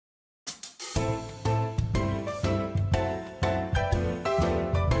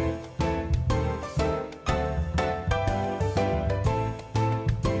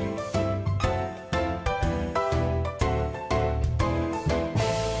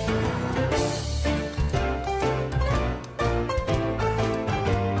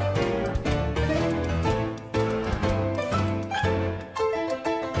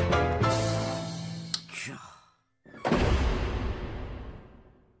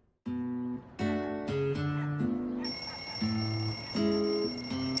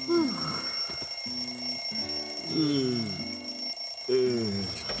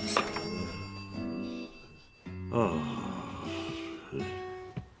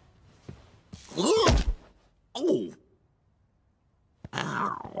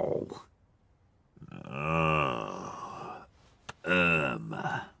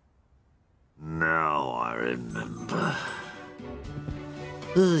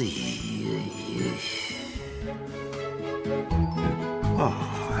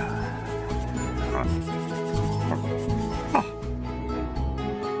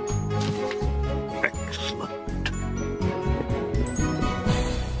Excellent.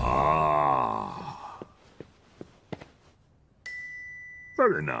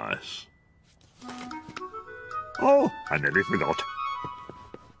 Very nice. Oh, I nearly forgot.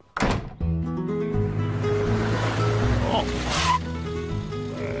 Oh.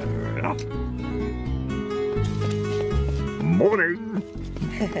 There we are. Morning.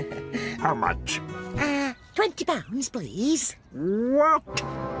 How much? £20, please. What?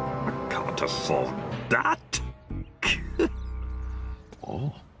 I can't afford that.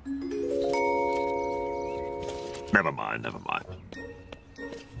 Oh. Never mind, never mind.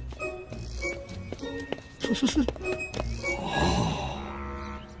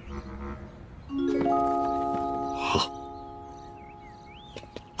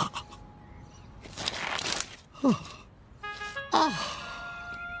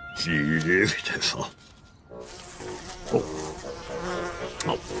 Beautiful. Oh.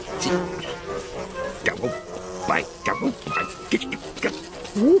 Oh. Go away. Go away. Go.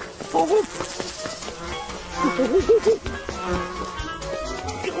 Oh.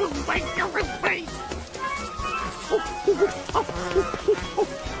 Go away. Go away.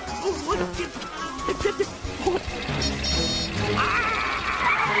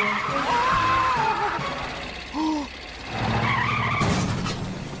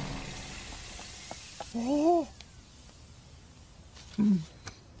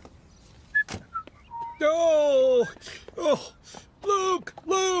 Oh! Oh! Luke!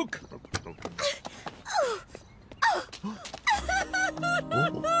 Luke!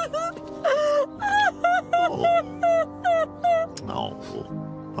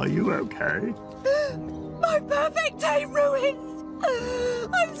 Oh, are you okay? My perfect day ruined.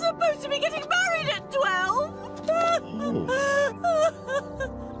 I'm supposed to be getting married at 12.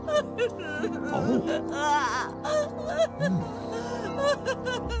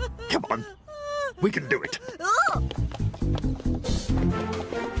 Come on, we can do it.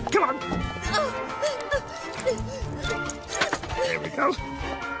 Come on. There we go.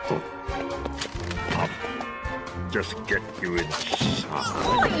 I'll just get you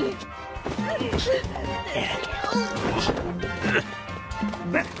inside.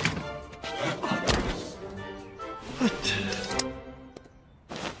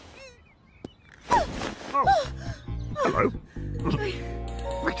 Oh, hello.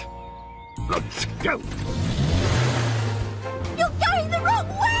 Right, let's go. You're going the wrong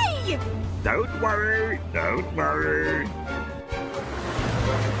way! Don't worry, don't worry.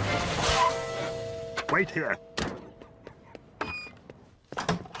 Wait here.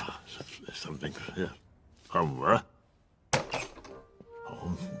 There's something here somewhere.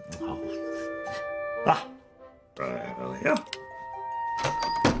 Oh. Ah, there we are.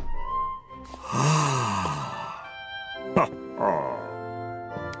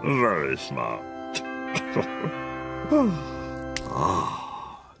 Very smart.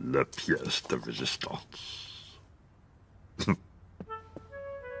 La pièce de résistance.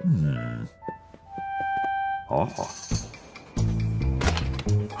 Oh.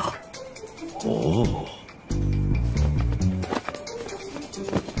 Oh.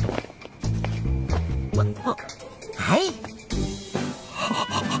 Hey?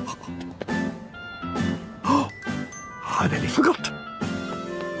 I nearly forgot.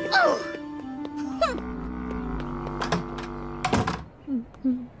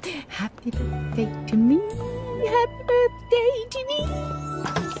 Happy birthday to me. Happy birthday to me.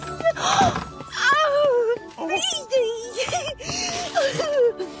 Oh, baby.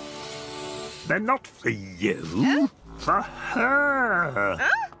 They're not for you. For her.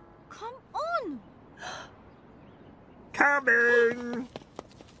 Come on. Coming.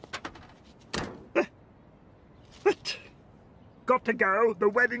 But got to go. The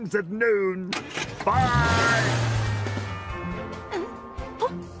wedding's at noon. Bye.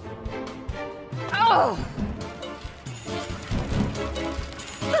 Oh.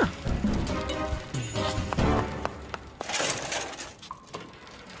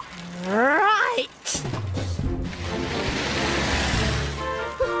 Right.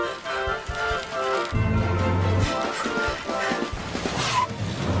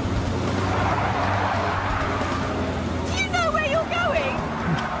 Do you know where you're going?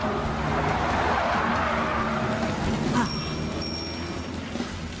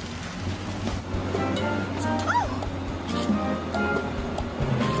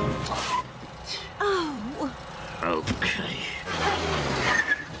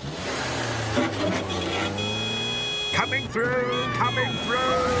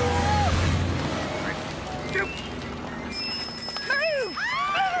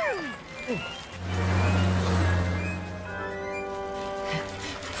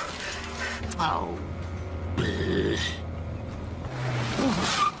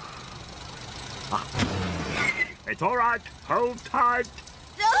 It's all right. Hold tight.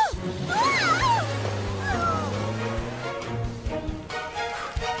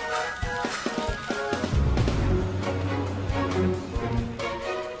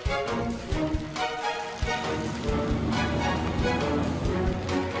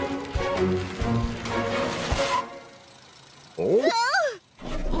 Oh.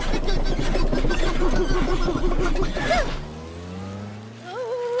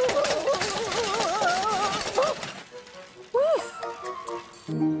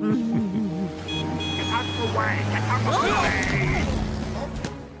 Get out of the way! Get out of the way!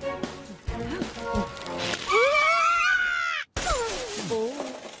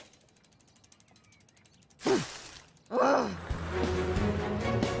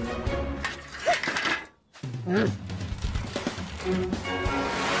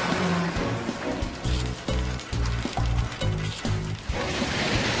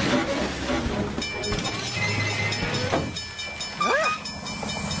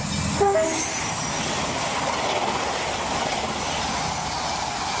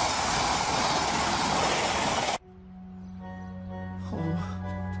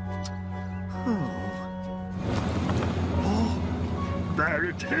 There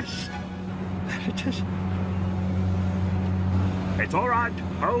it is. There it is. It's all right.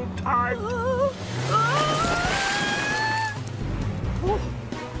 Hold tight.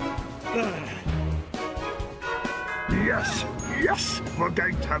 Yes, yes, we're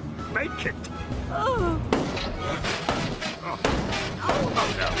going to make it. Oh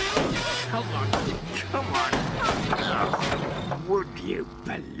no. Come on. Come on. Oh, would you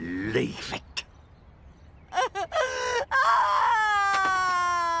believe it?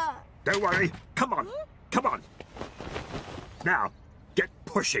 Don't worry. Come on. Come on. Now, get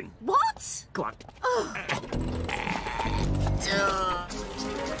pushing. What? Go on.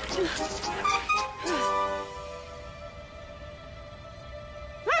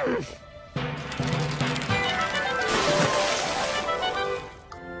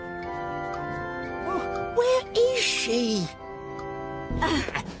 Where is she?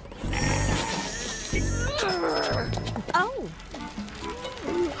 Oh.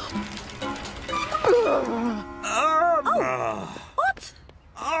 What?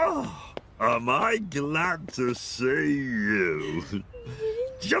 Oh, am I glad to see you?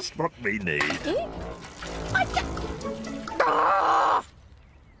 Just what we need.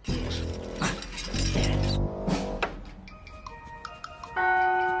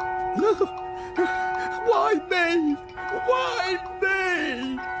 Why me? Why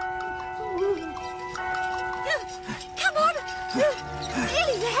me? Come on.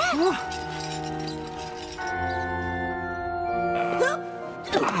 Nearly there.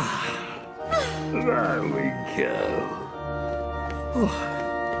 There we go.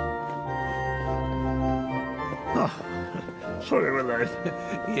 Sorry we're late.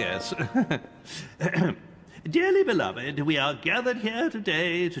 Yes. Dearly beloved, we are gathered here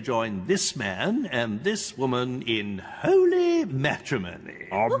today to join this man and this woman in holy matrimony.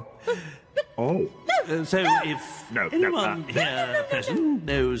 Oh. So if anyone here present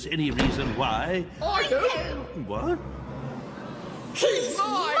knows any reason why... I do. What? He's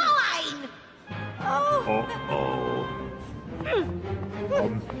mine. Oh.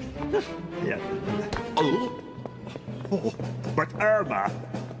 Yeah. Oh. But Irma.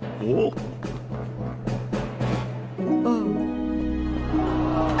 Oh.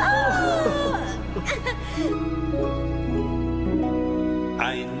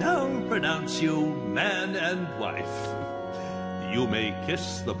 I now pronounce you man and wife. You may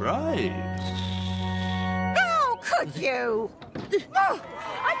kiss the bride. How could you?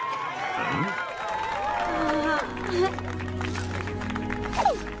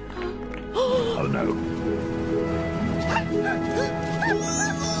 Oh no.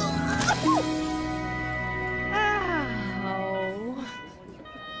 Ow.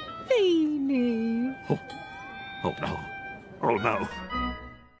 Beanie. Oh no. Oh no.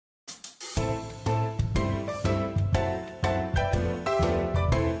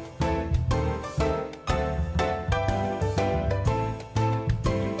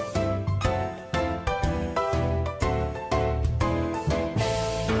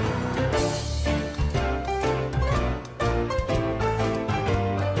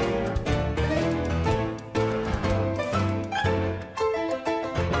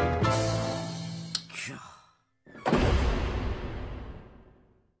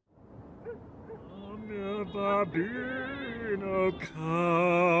 Babino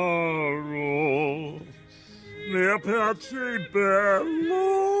Caro, mia piace bello.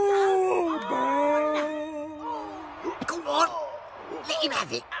 Go on. Let him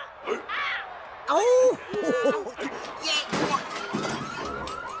have it. Oh! Yeah!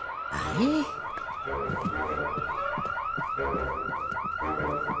 Eh?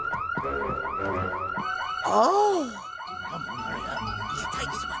 Oh! Come on, hurry up. You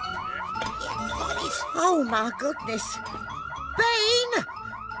take this one. Yeah, look at this. Oh, my goodness. Bean!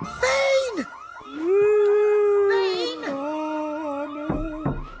 Bean! Bean!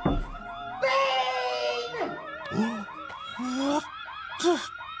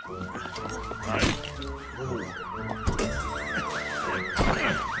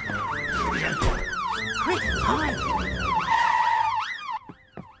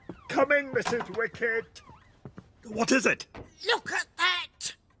 Coming, Mrs. Wicket. What is it? Look at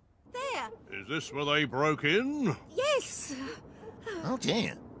that! There. Is this where they broke in? Yes. Oh,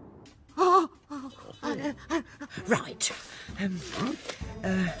 dear. Right. Right.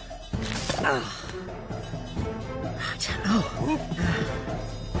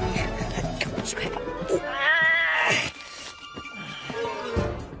 Come on, Scrap.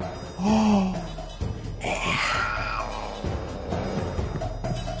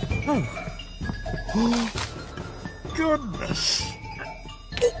 Goodness.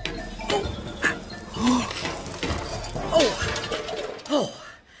 Oh,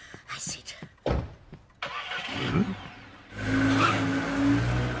 that's it.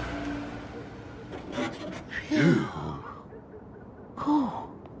 Oh,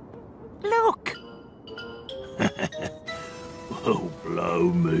 look. Oh, blow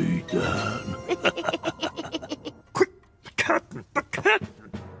me down. Quick, the curtain, the curtain.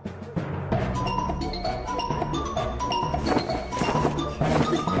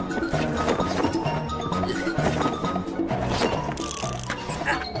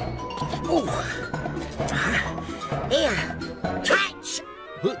 Here, catch.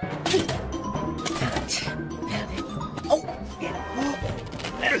 Catch. Oh,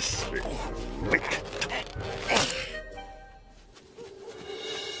 Mrs. Wicket.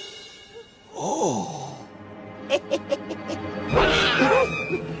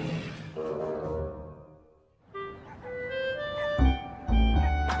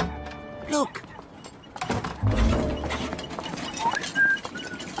 look.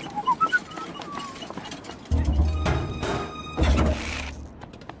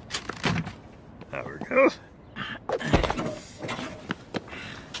 There we go.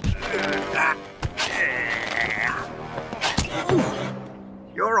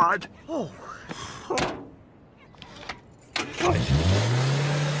 You're right. Oh.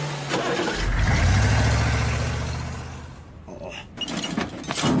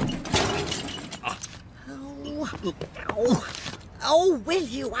 Oh, oh, will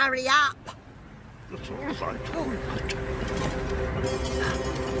you hurry up? That's all right.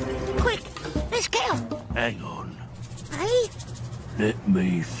 Quick, let's go. Hang on. Hey? Let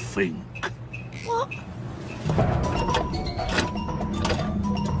me think. What?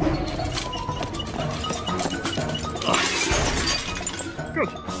 Good.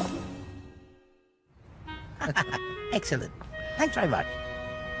 Excellent. Thanks very much.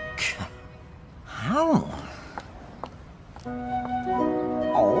 Oh.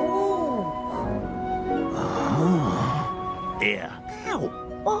 Oh. There. Ow.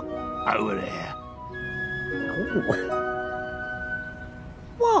 What? Over there. Oh.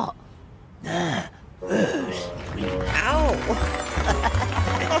 What? There. First, we... Ow.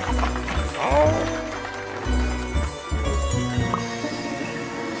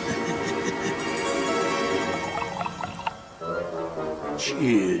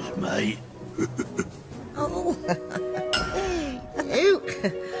 Cheers, mate. Oh. Luke.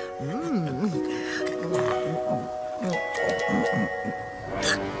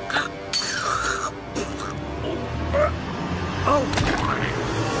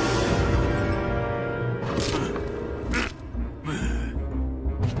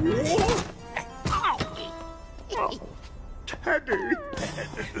 Teddy.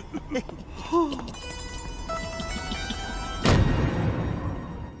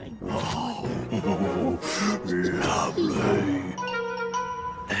 Lovely.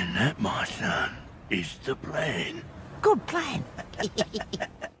 And that, my son, is the plan. Good plan.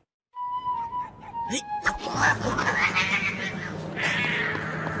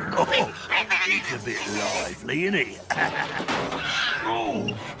 Oh, it's a bit lively, isn't it?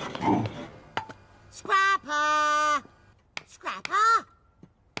 Oh. Scrapper! Scrapper?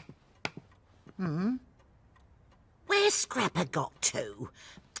 Where's Scrapper got to?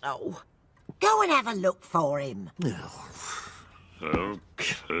 Oh, go and have a look for him.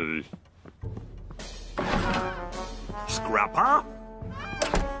 Okay. Scrapper?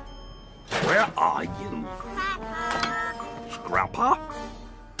 Where are you? Scrapper! Scrapper?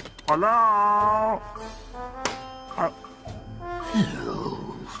 Hello?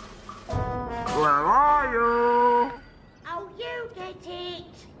 Where are you? Oh, you get it.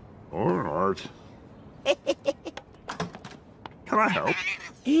 All right. Can I help?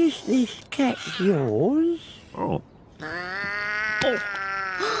 Is this cat yours? Oh.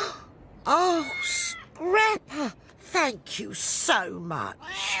 Oh, Scrapper, thank you so much.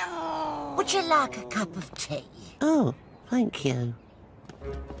 Would you like a cup of tea? Oh, thank you.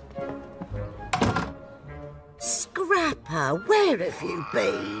 Scrapper, where have you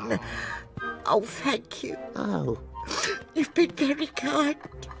been? Oh, thank you. Oh, You've been very kind.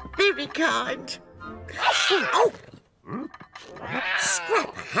 Very kind. Oh!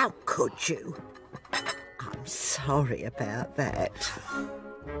 Scrapper, how could you? I'm sorry about that.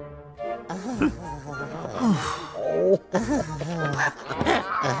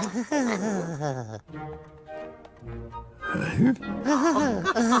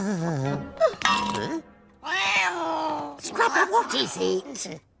 Scrapper, what is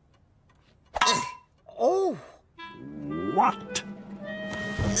it? Oh. What?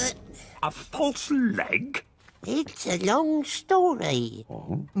 A false leg? it's a long story.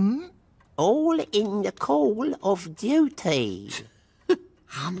 All in the call of duty.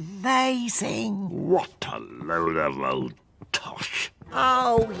 Amazing. What a load of old tosh.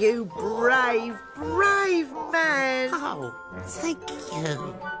 Oh, you brave, brave man. Oh, thank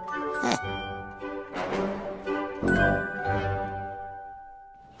you.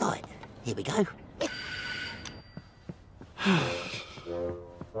 Right, here we go.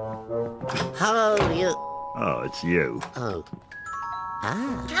 Hello, you. Oh, it's you. Oh.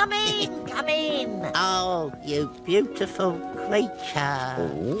 Ah. Come in, come in. Oh, you beautiful creature.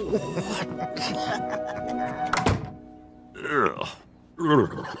 Ugh.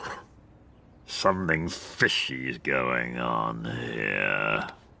 Ugh. Something fishy's going on here.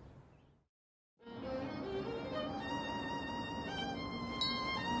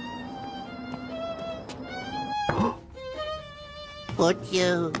 Would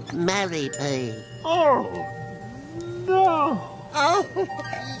you marry me? Oh, no. Oh,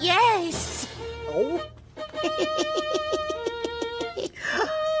 yes. Oh.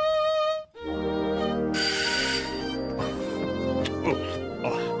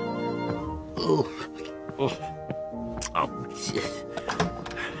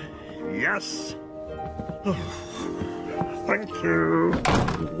 Yes. Thank you.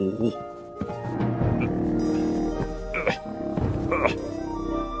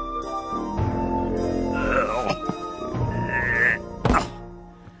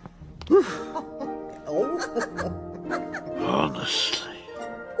 Honestly.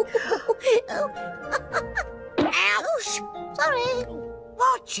 Ouch. Sorry.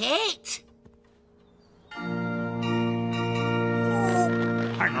 Watch it.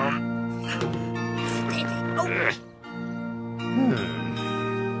 Hang on. Steady. Oh.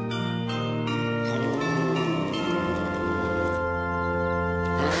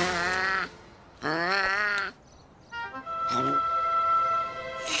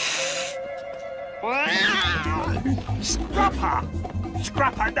 Scrapper!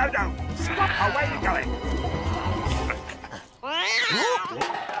 Scrapper, no, no! Scrapper, where are you going?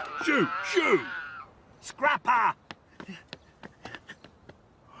 Shoot, shoot! Scrapper!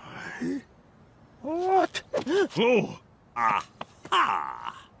 What? Oh!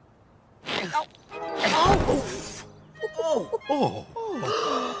 Aha! Oh!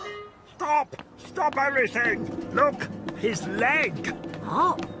 Stop! Stop everything! Look! His leg!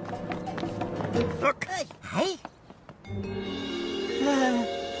 Oh. Look! Hey.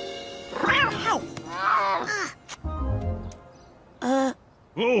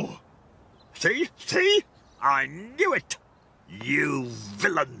 Oh! See? See? I knew it! You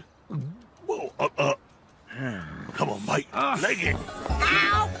villain! Well, come on, mate. Leg it.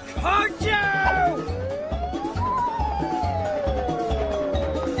 Ow! Hurt you!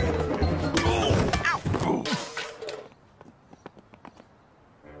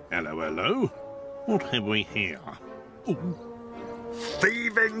 Hello, hello. What have we here?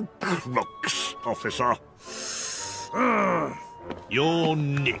 Thieving crooks, officer. You're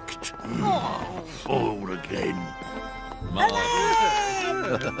nicked. Foiled again.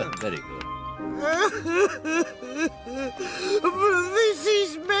 Very good. But this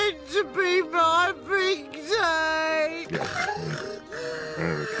is meant to be my big day.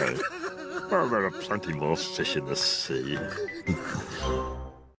 Okay. Well, there are plenty more fish in the sea.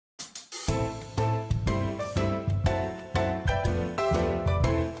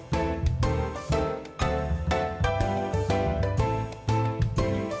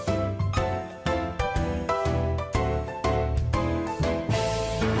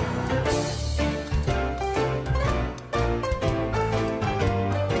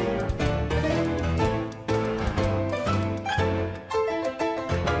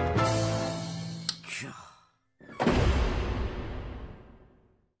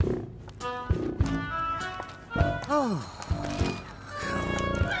 Oh.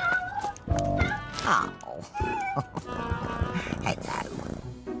 Oh. Hello.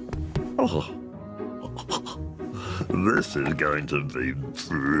 Oh. This is going to be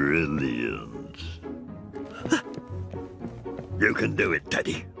brilliant. You can do it,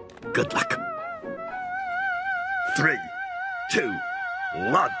 Teddy. Good luck. 3, 2,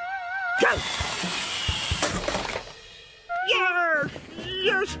 1, go! Yes!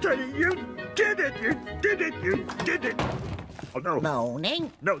 Yes, Teddy, you did it! You did it! You did it! Oh, no.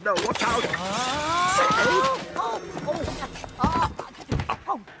 Morning. No, no, watch out!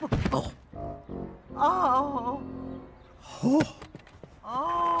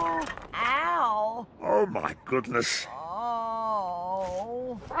 Ow. Oh, my goodness.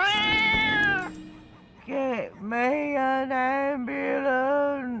 Oh. Get me an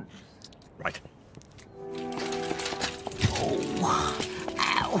ambulance. Right. Oh.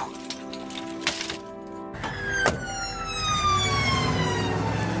 Ow.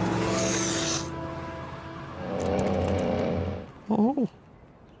 Oh.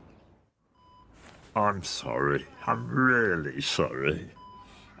 I'm sorry. I'm really sorry.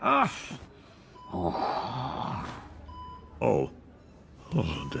 Oh.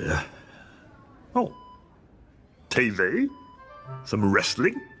 Oh dear. Oh. TV? Some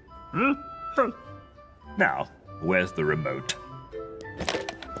wrestling? Huh? Oh. Now, where's the remote?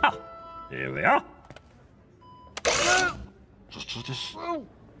 Ah, here we are.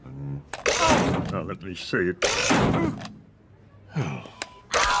 Now let me see it. Ow.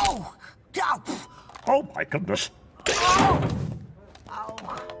 Ow. Oh my goodness.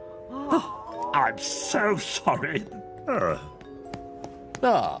 I'm so sorry.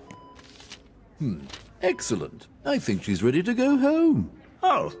 Excellent. I think she's ready to go home.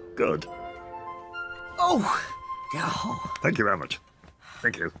 Oh, good. Oh. Oh. Thank you very much.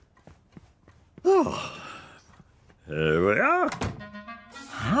 Thank you. Oh. Here we are.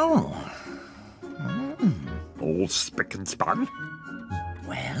 Oh. All spick and span.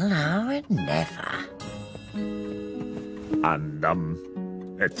 Well, I would never. And,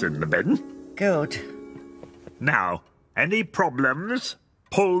 it's in the bin. Good. Now, any problems?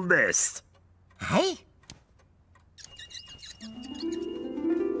 Pull this. Hey?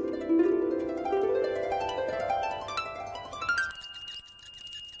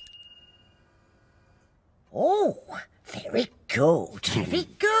 Oh, very good, very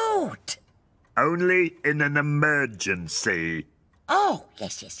good. Only in an emergency. Oh,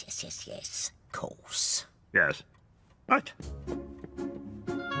 yes. Of course. Yes. Right.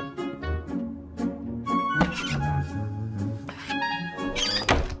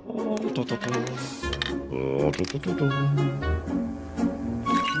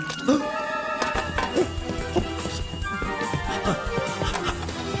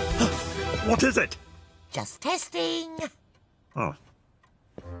 What is it? Just testing. Oh.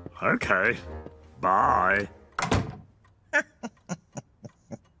 Okay. Bye.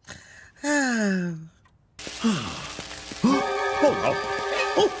 Oh, no.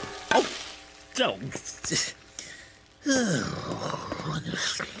 Oh. Don't.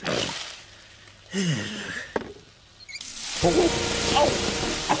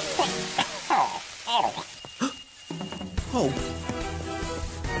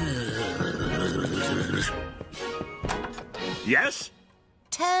 Yes?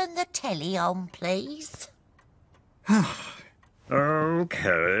 Turn the telly on, please.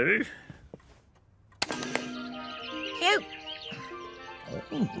 Okay. Phew.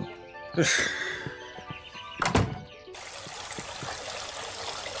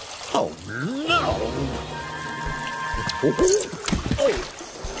 Oh, no! Oh!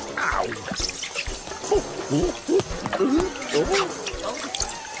 Ow!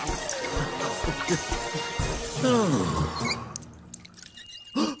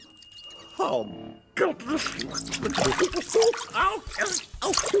 Oh, goodness!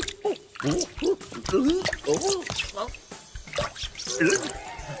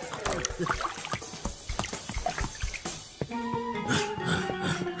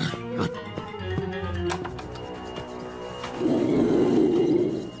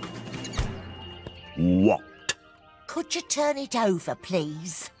 What? Could you turn it over,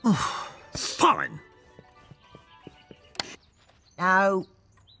 please? Fine. No.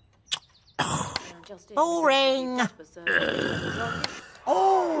 Boring.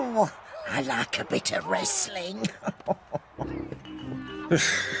 Oh, I like a bit of wrestling.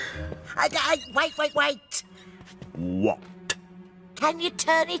 Wait. What? Can you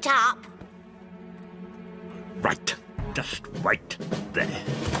turn it up? Right. Just right there.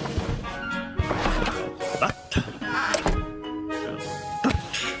 That.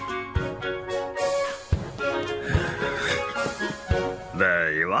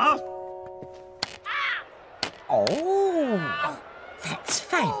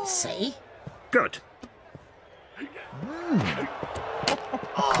 Good.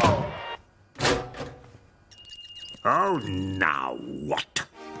 Oh, now what?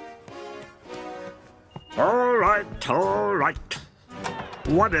 All right, all right.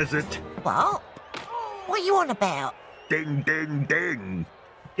 What is it? What? What are you on about? Ding, ding, ding.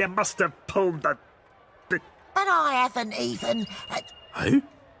 You must have pulled the... But I haven't even... Hey?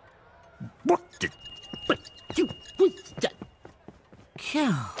 What did...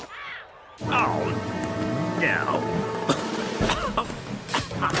 Phew. Oh, no.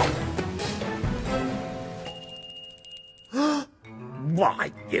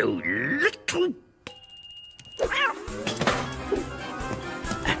 Why, you little...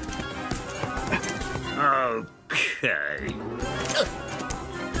 Okay. Oh, no.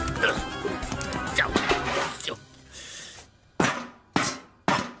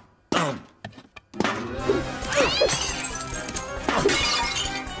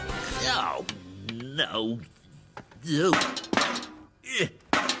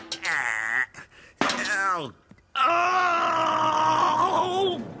 No.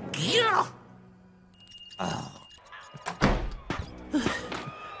 Oh! Oh!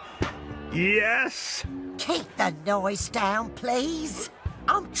 Yes? Keep the noise down, please.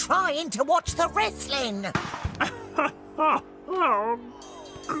 I'm trying to watch the wrestling. Oh,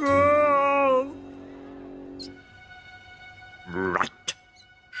 God. Right.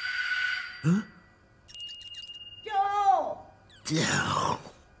 Huh? Joe!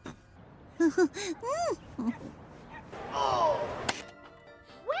 Welcome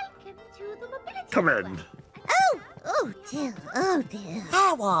to the mobility. Come in. Oh dear, oh dear.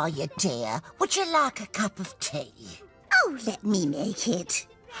 How are you, dear? Would you like a cup of tea? Oh, let me make it.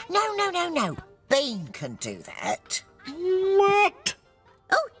 No, no, no, no. Bean can do that. What?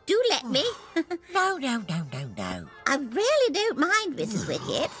 Oh, do let me. No, no, no, no, no. I really don't mind, Mrs.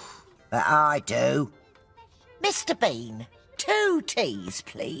 Wicket. But I do. Mr. Bean, 2 teas,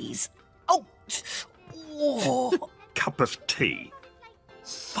 please. Oh, oh. Cup of tea.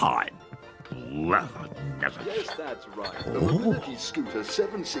 Fine. Well, never. Yes, that's right. The mobility scooter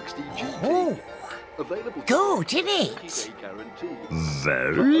 760 GT. Oh. Available. Good, isn't it? 30-day guarantee.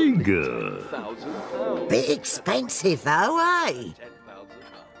 Very good. £1,000. Bit expensive, though, eh?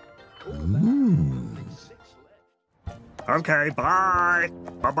 Okay, bye.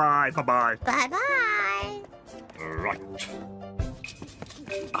 Bye-bye, bye-bye. Bye-bye. Right.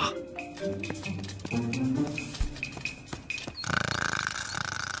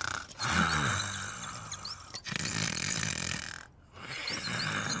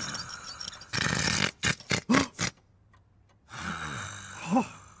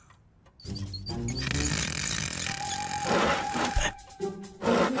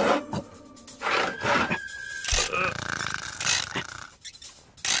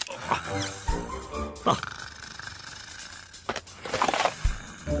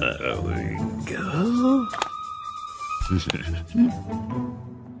 There we go.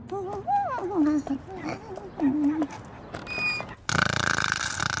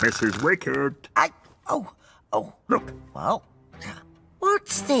 Mrs. Wicket. Oh. Look. Well,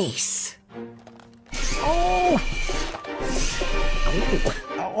 what's this? Oh.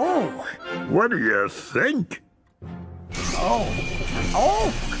 Oh. What do you think? Oh,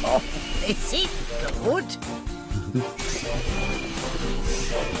 God, this is good.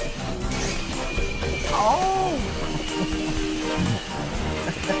 Oh.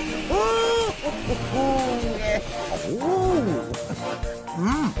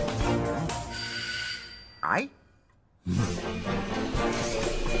 I.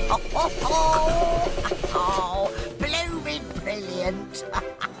 Oh, blooming brilliant.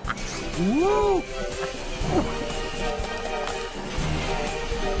 Woo.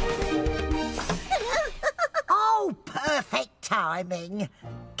 Oh, perfect timing.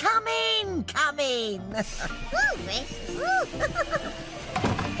 Come in, come in. Oh, Miss. Oh.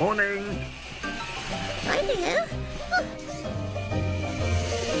 Morning. Hi there.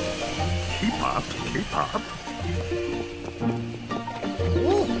 Keep up, keep up.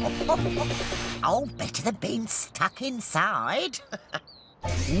 Oh, better than being stuck inside.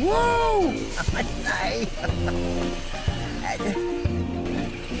 Whoa! I say.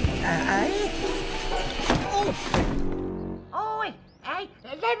 Oi! Hey,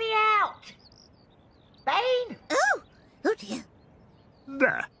 let me out! Bane! Oh, oh dear.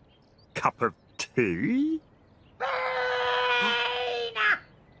 There. Cup of tea? Bane!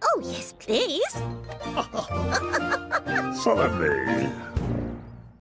 Oh, yes, please. Follow me.